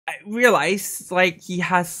I realized like he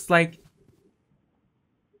has like.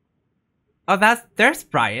 Oh, there's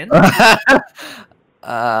BRYAN.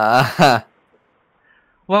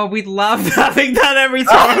 Well, we love having that every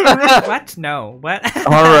time. What? No. What?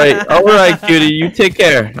 All right, cutie. You take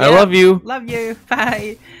care. Yeah, I love you. Love you.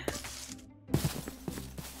 Bye.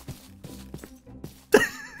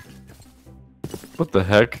 What the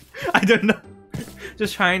heck? I don't know.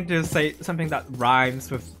 Just trying to say something that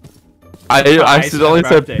rhymes with. I accidentally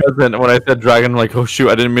said present when I said dragon. I'm like, oh shoot,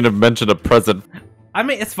 I didn't mean to mention a present. I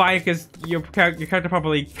mean, it's fine because your character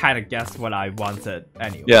probably kind of guessed what I wanted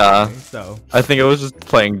anyway. Yeah. So. I think it was just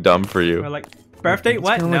playing dumb for you. We're like, birthday?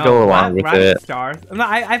 What? No. Go along with it. Stars. No,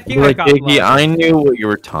 I think like, Iggy, I knew what you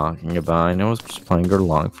were talking about. I know I was just playing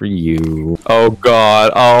along for you. Oh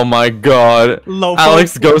god. Oh my god.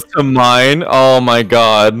 Alex goes to mine. Oh my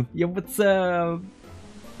god. Yo, what's up?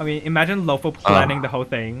 I mean, imagine Lofo planning the whole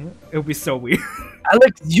thing. It would be so weird.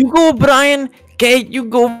 Alex, you go, BRYAN. Okay, you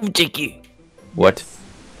go, Jakey. What?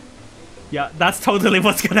 Yeah, that's totally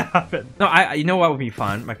what's gonna happen. No, you know what would be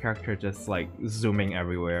fun? My character just like zooming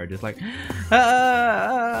everywhere, just like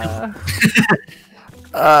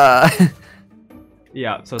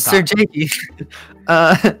yeah, so Sir Jakey.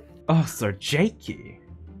 Oh, Sir Jakey.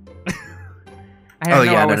 Oh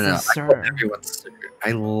yeah, no. Everyone's Sir.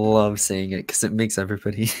 I love saying it because it makes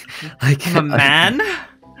everybody like I'm a man.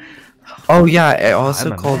 Oh yeah, I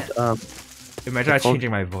also called Imagine I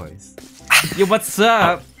changing my voice. Yo, what's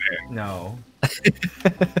up? No.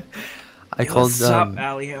 I called what's up,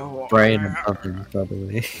 Alio? BRYAN and Oven, by the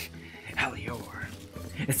way. Alio.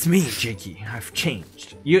 It's me, Jakey. I've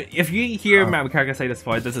changed. If you hear my character say this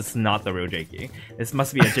voice, this is not the real Jakey. This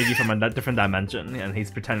must be a Jakey from a different dimension, and he's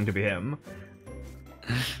pretending to be him.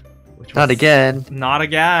 Not again. Not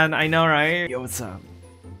again. I know, right? Yo, what's up?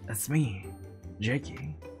 That's me,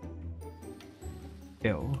 Jakey.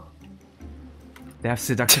 Ew. They have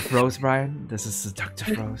seductive rose, BRYAN. This is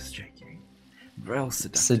seductive rose, Jakey. Real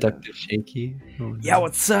seductive. Seductive shaky. Oh, no. Yeah,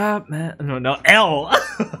 what's up, man? No, L.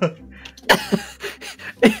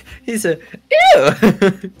 He said, ew.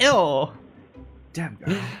 Ew. Damn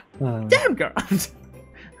girl. Damn girl.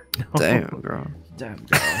 No. Damn girl. Damn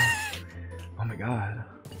girl. Oh my god.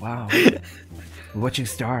 Wow. Watching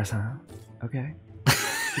stars, huh? Okay.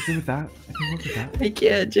 I can with that. I can work with that. I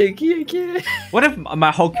can't, Jakey. I can't. What if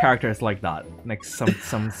my whole character is like that? Next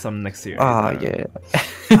some next year. Oh yeah.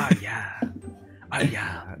 Oh yeah. Oh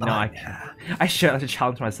yeah. No, I should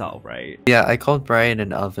challenge myself, right? Yeah, I called BRYAN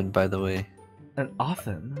an oven, by the way. An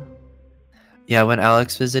oven? Yeah, when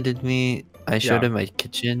Alex visited me, I showed him my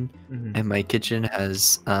kitchen, and my kitchen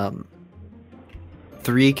has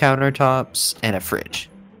 3 countertops and a fridge.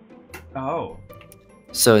 Oh.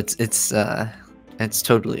 So it's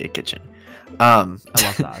totally a kitchen. I love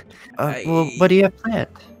that. Well, what do you have planned?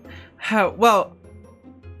 Well,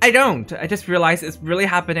 I don't. I just realized it's really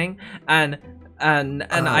happening, and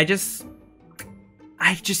I just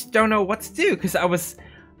don't know what to do because I was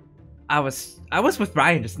with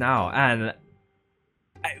BRYAN just now, and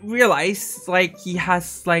I realized like he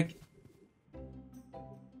has like.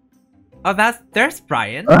 Oh, there's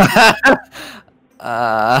BRYAN.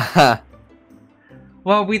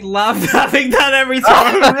 Well, we love having that every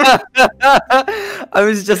time. I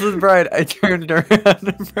was just with BRYAN. I turned around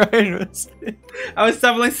and BRYAN was. I was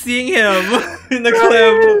definitely seeing him in the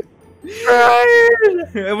clip.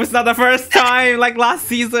 BRYAN! It was not the first time, like last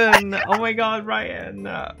season. Oh my god, BRYAN.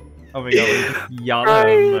 Oh my god, we just yell at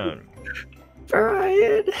him.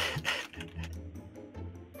 BRYAN.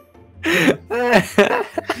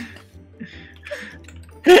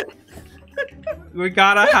 We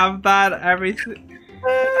gotta have that every.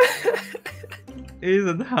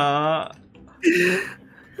 Isn't her?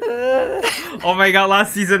 Oh my god,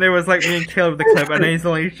 last season it was like me and Caleb with the clip and he's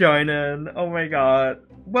only joining. Oh my god.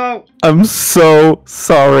 Well, I'm so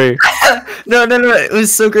sorry. No, it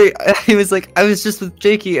was so great. He was like, I was just with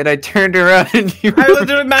Jakey and I turned around and you I was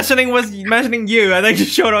literally mentioning you and then you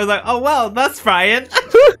showed up. I was like, oh well, that's BRYAN.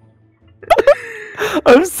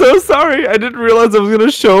 I'm so sorry. I didn't realize I was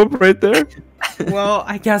gonna show up right there. Well,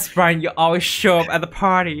 I guess BRYAN, you always show up at the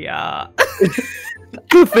party.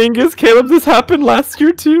 The thing is, Caleb, this happened last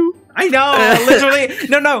year too. I know, literally.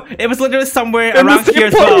 No, it was literally somewhere around here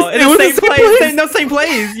as well. In the same place. Same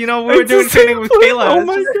place. You know, we were doing training with Caleb. Oh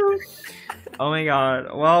my god. Oh my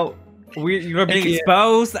god. Well, you're being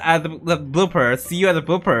exposed at the bloopers. See you at the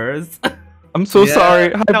bloopers. I'm so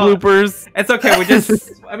sorry. Hi, bloopers. It's okay. We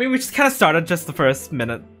just kind of started just the first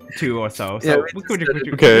minute. 2 or so. So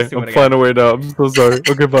okay, I'm flying away now. I'm so sorry.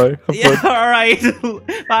 Okay, bye. Yeah, alright.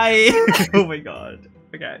 Bye. Oh my god.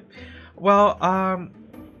 Okay. Well,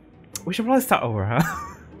 we should probably start over, huh?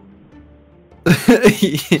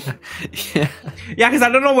 yeah. Yeah, because I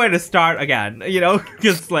don't know where to start again. You know,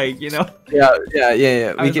 because like Yeah.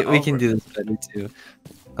 We can do this better too.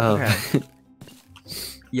 Okay.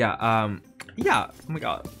 Yeah. Yeah. Oh my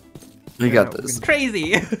god. We got this.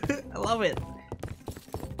 Crazy. I love it.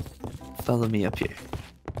 Follow me up here.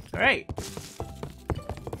 All right.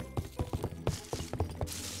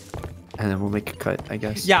 And then we'll make a cut, I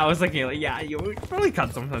guess. Yeah, I was thinking like, yeah, you would probably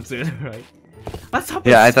cut sometime soon, right? Let's hope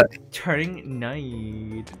Yeah, it's I thought. turning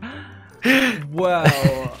night.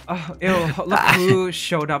 Well, ew, look who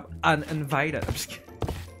showed up uninvited. I'm just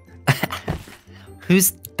kidding.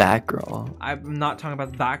 Who's that girl? I'm not talking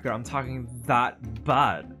about that girl. I'm talking that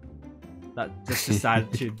bud that just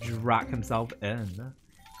decided to drag himself in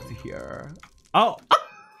to here. Oh,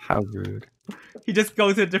 How rude. he just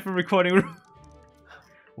goes to a different recording room.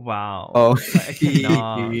 Wow. Oh, I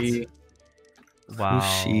cannot. Wow. Who's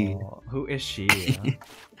she? Who is she?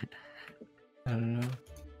 I don't know.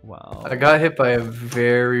 Wow. I got hit by a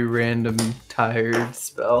very random tired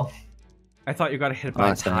spell. I thought you got hit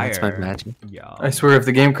by a tire. That's my magic. Yeah. I swear, if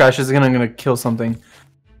the game crashes again, I'm gonna kill something.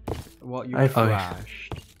 Well, you I-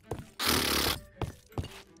 crashed.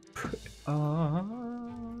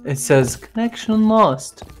 It says connection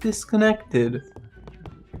lost, disconnected.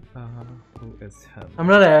 Who is him? I'm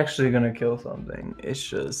not actually gonna kill something. It's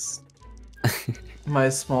just my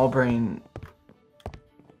small brain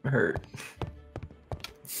hurt.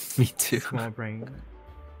 Me too. Small brain.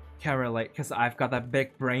 Can't relate because I've got that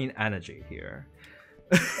big brain energy here.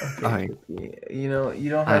 I You know, you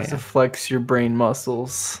don't have to flex your brain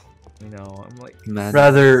muscles. You know, I'm like, magic.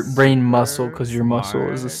 Rather, brain muscle, because your muscle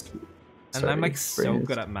is a. smart. And I'm like so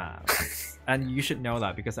good at math. And you should know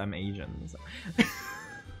that because I'm Asian. So.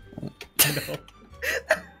 No.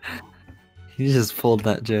 You just pulled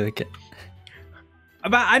that joke.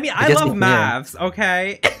 But I mean, I guess love we can. maths,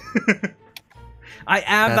 okay? I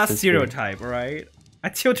am Math that is stereotype, right? I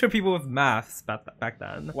tutor people with maths back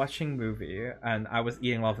then. Watching movie, and I was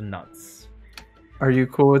eating a lot of nuts. Are you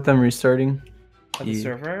cool with them restarting? On the Yeah.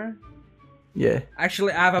 server? Yeah.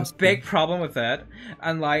 Actually, I have a big problem with it.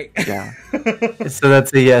 And like... Yeah. So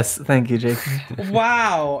that's a yes. Thank you, Jake.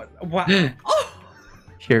 Wow. Wow. Oh!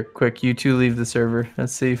 Here, quick, you two leave the server.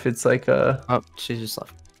 Let's see if it's like a. Oh, she just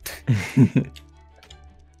left.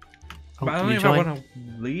 But I don't you know if I join? want to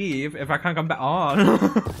leave if I can't come back on.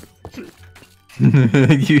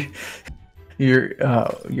 You're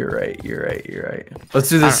right. Let's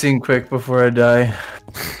do this scene quick before I die,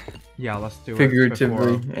 Yeah, let's do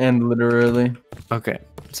figuratively it. and literally. Okay,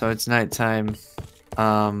 so it's nighttime.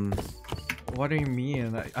 What do you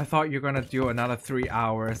mean? I thought you were gonna do another 3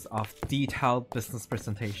 hours of detailed business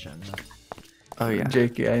presentation. Oh yeah.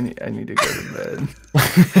 Jakey, I need to go to bed.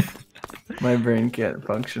 My brain can't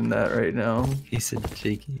function that right now. He said,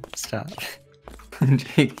 "Jakey, stop."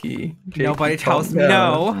 Jakey, Nobody tells calm me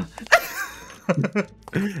down.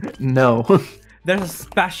 no. No. There's a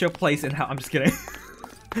special place in hell. I'm just kidding.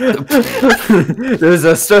 There's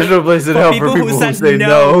a special place in hell for people who said say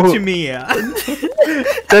no no to me.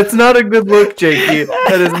 That's not a good look, Jakey.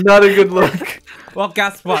 That is not a good look. Well,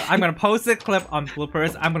 guess what? I'm gonna post a clip on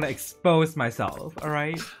Bloopers. I'm gonna expose myself. All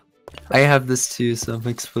right. I have this too, so I'm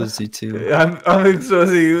exposed you too. I'm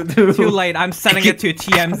exposing you too. Too late. I'm sending it to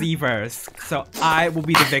TMZ verse, so I will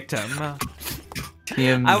be the victim.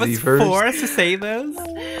 TMZ I was first. forced to say this.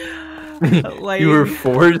 Like, You were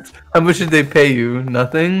forced? How much did they pay you?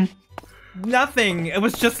 Nothing? nothing. It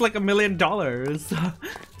was just like $1 million.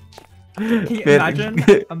 Can you Man, imagine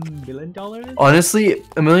 $1 million? Honestly,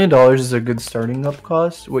 $1 million is a good starting up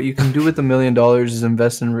cost. What you can do with $1 million is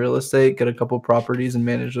invest in real estate, get a couple properties, and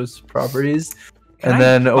manage those properties. Can And I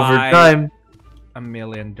then over buy time, $1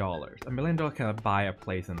 million. $1 million can I buy a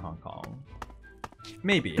place in Hong Kong?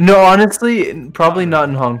 Maybe. no, honestly, probably not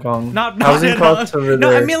in Hong Kong. Not Housing in costs Hong- over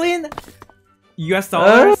No, there. $1 million US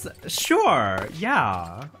dollars? Sure.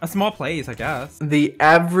 Yeah. A small place, I guess. The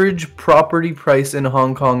average property price in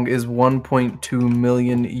Hong Kong is 1.2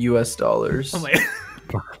 million US dollars. Oh my.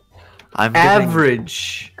 I'm getting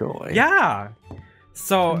Average. going. Yeah.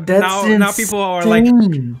 So That's now people are like,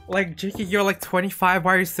 insane. Jakey, you're like 25.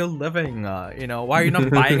 Why are you still living? You know, why are you not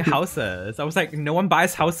buying houses? I was like, no one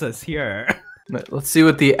buys houses here. Let's see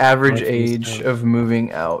what the average Life is age tough. of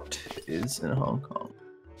moving out is in Hong Kong.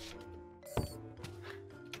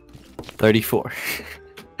 34.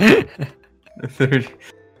 30,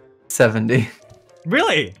 70.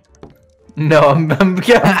 Really? No, I'm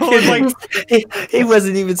yeah, I was like, he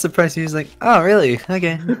wasn't even surprised. He was like, "Oh, really?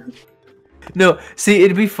 Okay." no. See,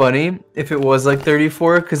 it'd be funny if it was like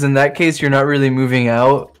 34, because in that case, you're not really moving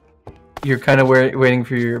out. You're kind of waiting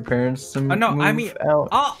for your parents to no, move I mean, out.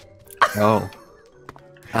 oh, Oh.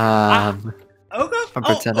 I'll Okay.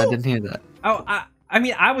 pretend I didn't hear that. Oh, I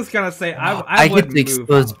mean, I was gonna say I get to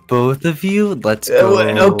expose both of you. Let's go.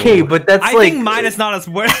 Okay, but that's I like. think mine is not as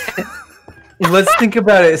worse. Let's think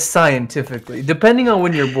about it scientifically. Depending on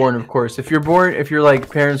when you're born, of course. If you're like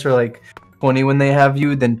parents are like 20 when they have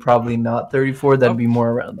you, then probably not 34. That'd be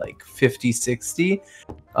more around like 50, 60.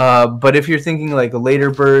 But if you're thinking like a later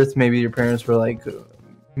birth, maybe your parents were like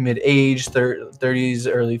mid-age, 30s,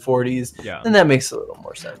 early 40s, then that makes a little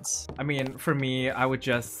more sense. I mean, for me, I would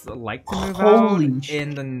just like to move out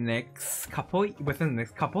within the next couple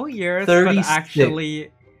years, 36. but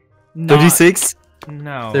actually not, 36?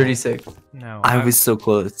 No. 36. No. I was so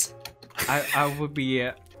close. I would be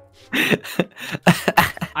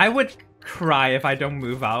I would cry if I don't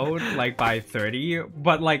move out like by 30,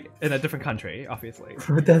 but like in a different country, obviously.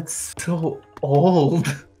 But that's so old.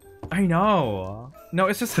 I know. No,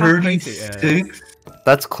 it's just how crazy it is.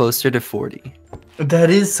 That's closer to 40. That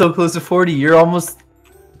is so close to 40. You're almost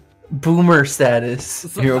boomer status.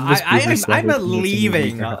 So You're almost I'm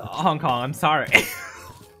leaving Hong Kong. I'm sorry.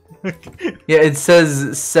 Yeah, it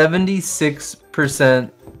says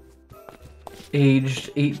 76%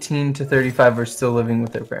 aged 18 to 35 are still living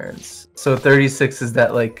with their parents. So 36 is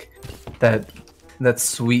that like that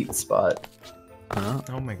sweet spot.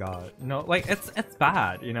 Oh my god. No, like it's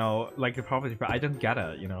bad, you know, like the property, but I don't get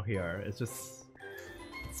it, you know, here. It's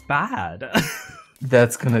bad.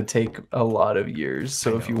 That's gonna take a lot of years.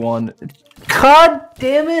 So if you want, God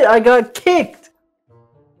damn it, I got kicked.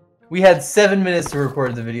 We had 7 minutes to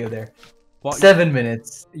record the video there. Well, 7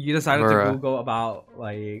 minutes. You decided to Google about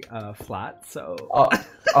like flat, so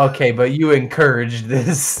okay, but you encouraged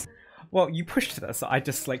this. Well, you pushed this, so I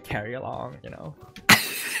just like carry along, you know.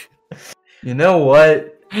 You know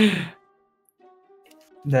what?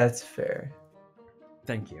 That's fair.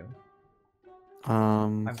 Thank you.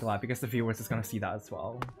 I'm glad because the viewers is gonna see that as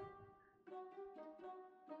well.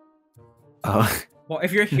 Oh. Well,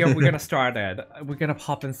 if you're here, we're gonna start it. We're gonna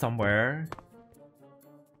pop in somewhere.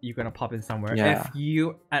 You're gonna pop in somewhere. Yeah. If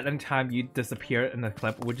you at any time you disappear in the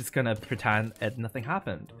clip, we're just gonna pretend nothing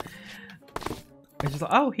happened. It's just like,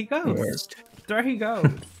 oh, he goes. There he goes.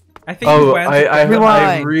 I think. Oh,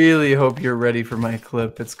 I really hope you're ready for my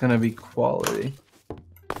clip. It's gonna be quality.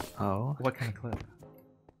 Oh. What kind of clip?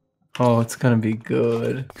 Oh, it's gonna be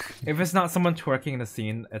good. If it's not someone twerking in the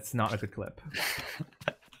scene, it's not a good clip.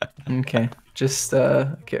 Okay, just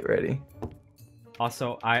get ready.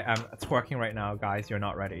 Also, I am twerking right now, guys. You're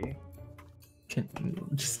not ready. Can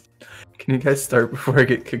you guys start before I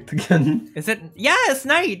get kicked again? Is it? Yeah, it's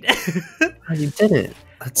night. Oh, you did it.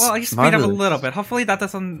 That's well, I just speed up a little bit. Hopefully that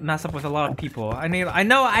doesn't mess up with a lot of people. I mean, I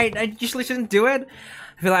know I usually shouldn't do it.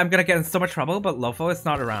 I feel like I'm gonna get in so much trouble, but Lofo is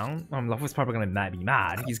not around. Lofo's probably gonna be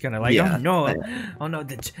mad. He's gonna like, oh no,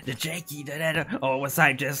 the Jakey, oh, was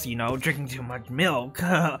I just, you know, drinking too much milk?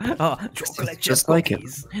 Oh, chocolate just like him.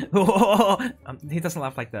 He doesn't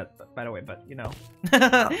laugh like that, by the way, but you know.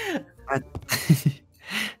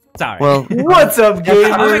 Sorry. Well, what's up,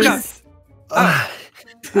 gamers? Oh my god.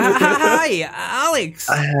 Hi, Alex.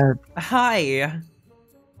 Hi.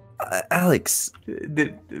 Alex.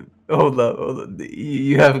 Hold on.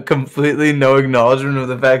 You have completely no acknowledgement of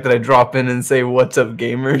the fact that I drop in and say, what's up,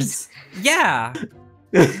 gamers? Yeah.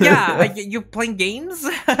 Yeah, you playing games?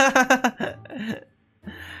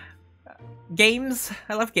 Games?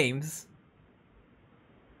 I love games.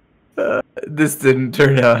 This didn't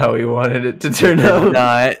turn out how he wanted it to turn out.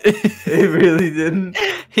 Not. It really didn't.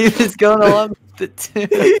 He was going along with it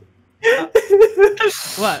too.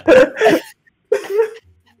 What?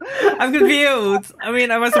 I'm confused. I mean,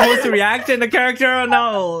 am I supposed to react in the character or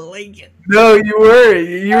no? Like, no, you were.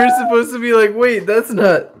 You were supposed to be like, wait, that's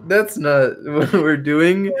not what we're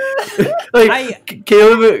doing. Like,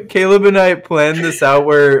 Caleb and I planned this out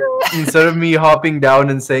where instead of me hopping down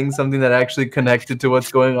and saying something that actually connected to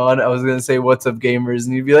what's going on, I was gonna say, "What's up, gamers?"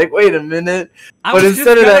 And you'd be like, "Wait a minute." But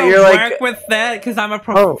instead of that, you're like, work with that because I'm a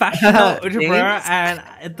professional YouTuber and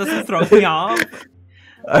it doesn't throw me off.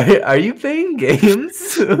 Are you playing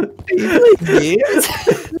games?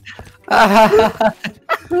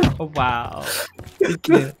 Oh, wow. I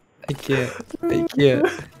can't.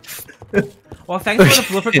 Well, thanks for the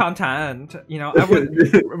blooper content. You know, I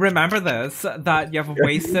would remember this, that you have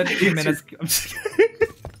wasted 2 minutes.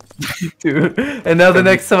 Dude, and now the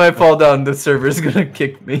next time I fall down, the server's gonna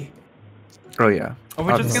kick me. Oh, yeah. Or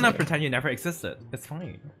we're just gonna pretend you never existed. It's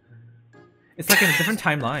fine. It's like in a different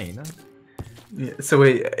timeline. Yeah, so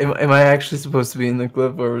wait, am I actually supposed to be in the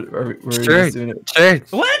clip, or we're just doing it? Sure.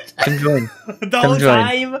 What? Come join. The whole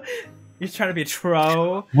time? You're trying to be a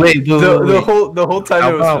troll. Wait, the whole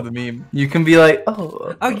time it was for the meme. You can be like,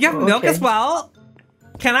 oh, you have milk as well?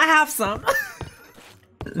 Can I have some?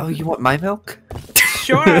 Oh, you want my milk?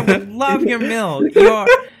 Sure, I would love your milk. Your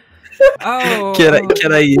oh.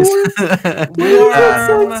 Can I use? That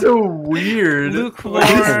sounds so weird.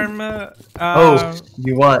 Lukewarm. Oh,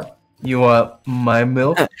 you want my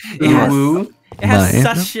milk? Ooh. It has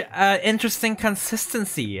such interesting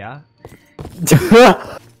consistency. Yeah.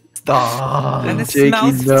 Stop. And it Jakey,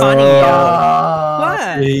 smells no. funny.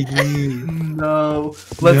 What? No.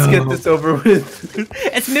 Let's get this over with.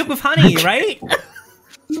 It's milk with honey, right?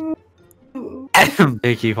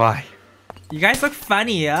 Jakey, why? You guys look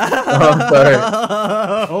funny. Oh, I'm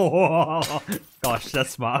sorry. Gosh,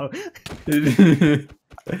 that's small. Here,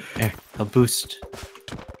 a boost.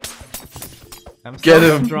 I'm so Get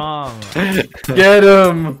him. strong. Get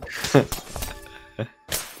him.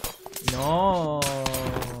 No.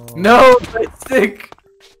 No, my stick.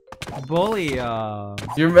 Bully.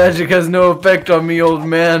 Your magic has no effect on me, old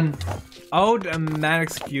man. Oh, man,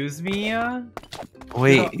 excuse me.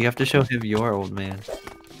 Wait, you have to show him your old man.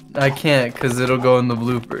 I can't, cause it'll go in the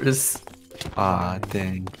bloopers. Ah,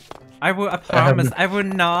 dang. I promise I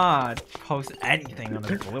would not post anything on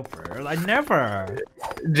the blooper. I never.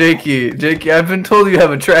 Jakey, I've been told you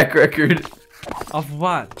have a track record. Of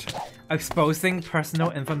what? Exposing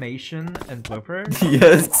personal information in bloopers?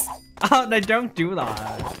 Yes. Oh, I don't do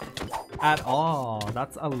that. At all.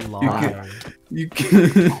 That's a lie. You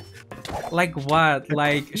can. Like what?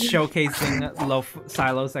 Like showcasing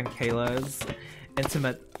Silos and Kayla's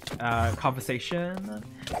intimate conversation?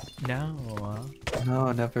 No.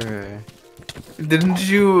 No, never. Didn't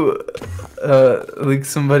you leak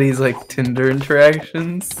somebody's like Tinder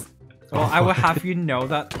interactions? Well, I will have you know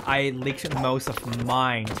that I leaked most of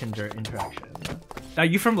my Tinder interactions. Are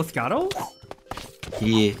you from Los Gatos?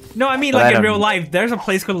 Yeah. No, I mean But like I in real don't- life. There's a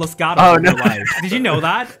place called Los Gatos Oh, in no. real life. Did you know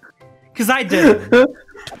that? Cause I did.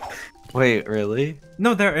 Wait, really?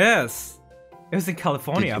 No, there is. It was in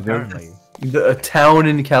California, Did you know apparently. A town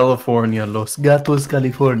in California, Los Gatos,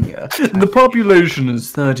 California. The population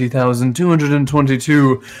is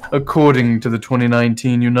 30,222, according to the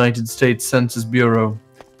 2019 United States Census Bureau.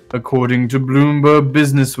 According to Bloomberg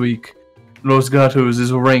Businessweek, Los Gatos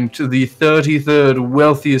is ranked the 33rd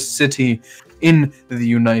wealthiest city in the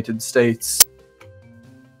United States.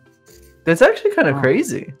 That's actually kind of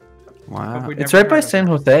crazy. Wow. It's right by San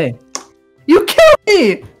Jose. You killed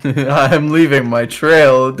me! I'm leaving my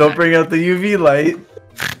trail. Don't bring out the UV light.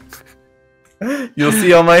 You'll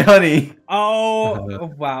see all my honey.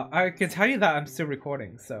 Oh, wow. I can tell you that I'm still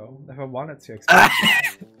recording, so if I wanted to explain.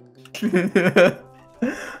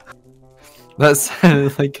 That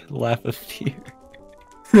sounded like a laugh of fear.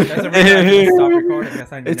 There's a reason I need to stop recording,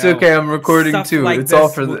 because I know It's okay, I'm recording stuff too. like It's all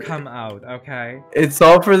this for will the come out, okay? It's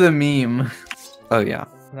all for the meme. Oh yeah.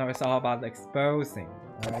 No, it's all about exposing,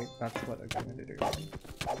 alright? That's what I'm going to do.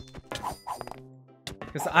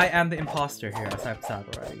 Because I am the imposter here, as I've said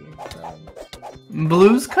already. So,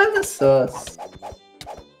 Blue's kind of sus.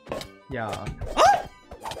 yeah.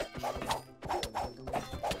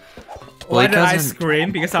 Why did I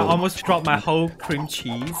scream? Because I almost dropped my whole cream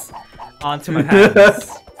cheese onto my hands.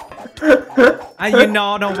 And you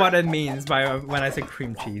know what it means by when I say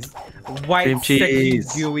cream cheese. White, Cream sticky,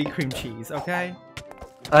 cheese. gooey cream cheese, okay?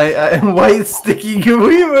 I white sticky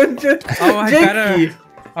gooey one. Oh, I better.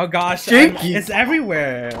 Oh gosh, Jakey. it's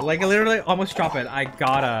everywhere. Like I literally almost drop it. I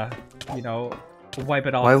gotta, you know, wipe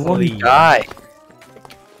it off. Why won't he clean. die?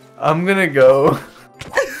 I'm gonna go.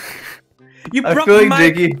 You I broke feel like my.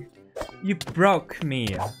 Jakey. You broke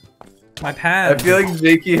me. My I pants. feel like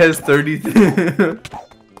Jakey has 30.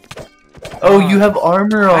 Oh, you have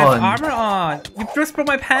armor I on. have armor on. You just broke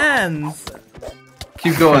my pants.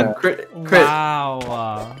 Keep going. Crit.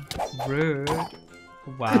 Wow. Rude.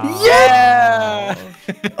 Wow. Yeah!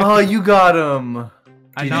 Oh, you got him.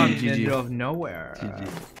 I know I'm in GG. the middle of nowhere. GG.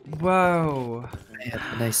 Whoa. I have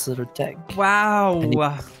a nice little deck. Wow. And you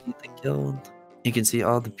can see the guild. You can see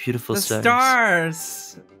all the beautiful The stars.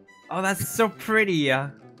 stars. Oh, that's so pretty. Wow.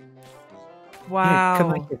 Here,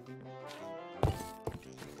 come right here.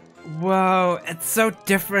 Whoa, it's so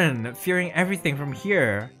different. Viewing everything from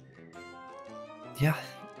here. Yeah.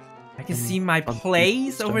 I can see my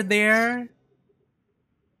place over there.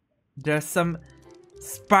 There's some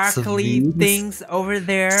sparkly leaves? things over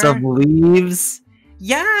there. Some leaves.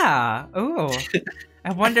 Yeah. Oh.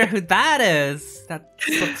 I wonder who that is. That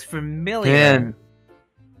looks familiar. Man.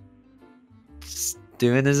 Just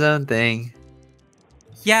doing his own thing.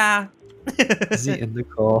 Yeah. Is he in the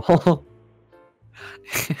call?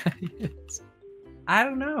 Yes. I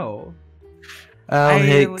don't know.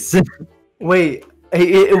 Alex. Wait,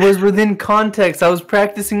 it was within context. I was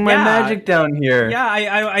practicing my Yeah. magic down here. Yeah,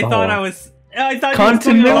 I thought Oh. I was I thought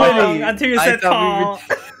Continuity. you were along until you said call.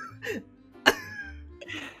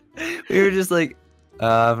 We were just like,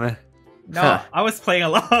 No, I was playing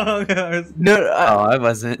along. No, I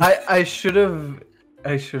wasn't. I should have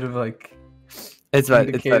like It's fine.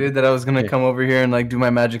 indicated that I was gonna come over here and like do my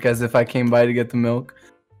magic as if I came by to get the milk,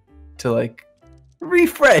 to like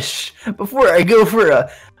refresh before I go for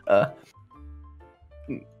a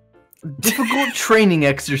difficult training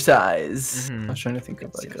exercise. I was trying to think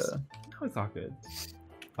of like a. It's all good.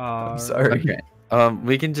 I'm sorry. Okay.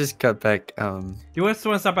 We can just cut back. You just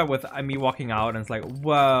want to start by with me walking out and it's like,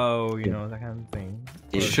 whoa, you know, that kind of thing.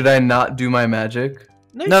 Should I not do my magic?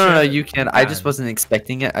 No, you can. I just wasn't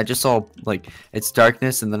expecting it. I just saw like it's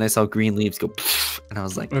darkness, and then I saw green leaves go, and I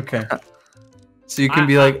was like, okay. So you can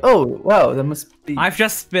be like, oh wow, that must be. I've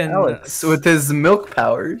just been Alex with his milk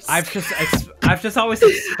powers. I've just always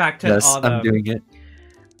expected yes, all the I'm doing it.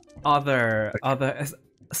 other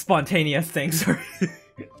spontaneous things.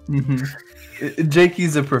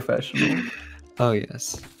 Jakey's a professional. Oh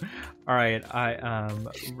yes. All right, I am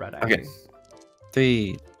ready. Okay.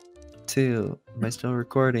 3, 2. Am I still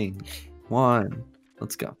recording? 1.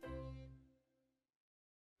 Let's go.